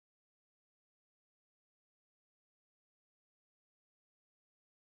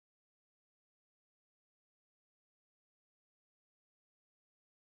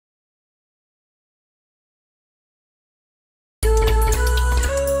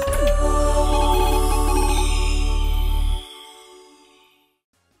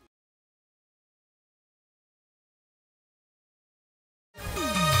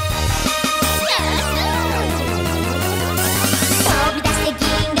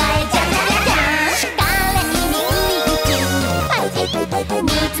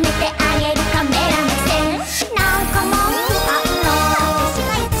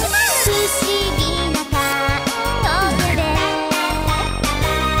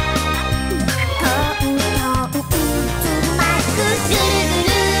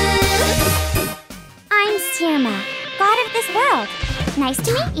Nice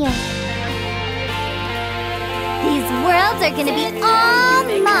to meet you. These worlds are gonna be all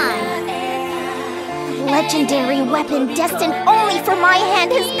mine. Legendary weapon destined only for my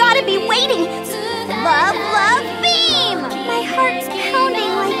hand has gotta be waiting. Love, love, beam! My heart's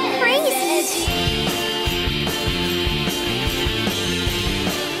pounding like crazy.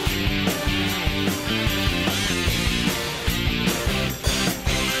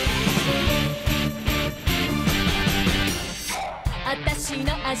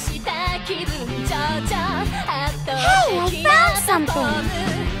 Hey, I found something!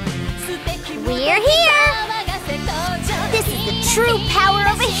 We're here! This is the true power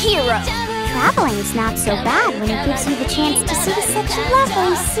of a hero! Traveling's not so bad when it gives you the chance to see such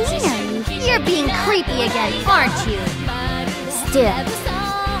lovely scenery. You're being creepy again, aren't you? Still,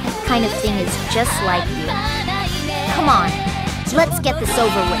 that kind of thing is just like you. Come on, let's get this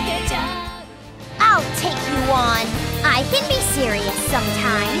over with. I'll take you on. I can be serious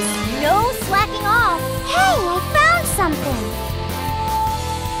sometimes. No slacking off. Hey, I found something.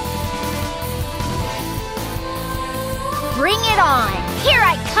 Bring it on. Here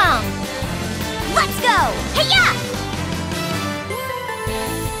I come. Let's go. Hey-ya!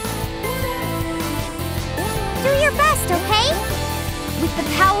 Do your best, okay? With the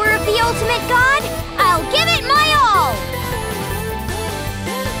power of the ultimate god, I'll give it my all.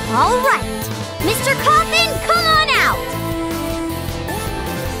 All right. Mr. Coffin, come on out!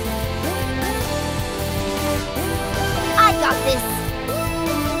 I got this!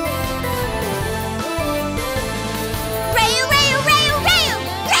 Rayu, Rayu, Rayu, Rayu!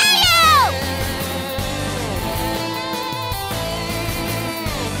 Rayu!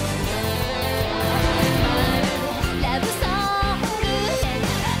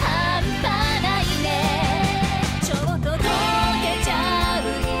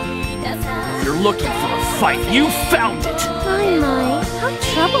 You're looking for a fight. You found it! My, how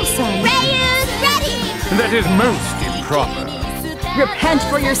troublesome. Rayu's ready! That is most improper. Repent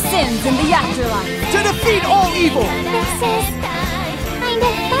for your sins in the afterlife. To defeat all evil! This is kind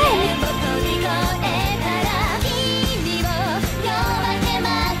of fun.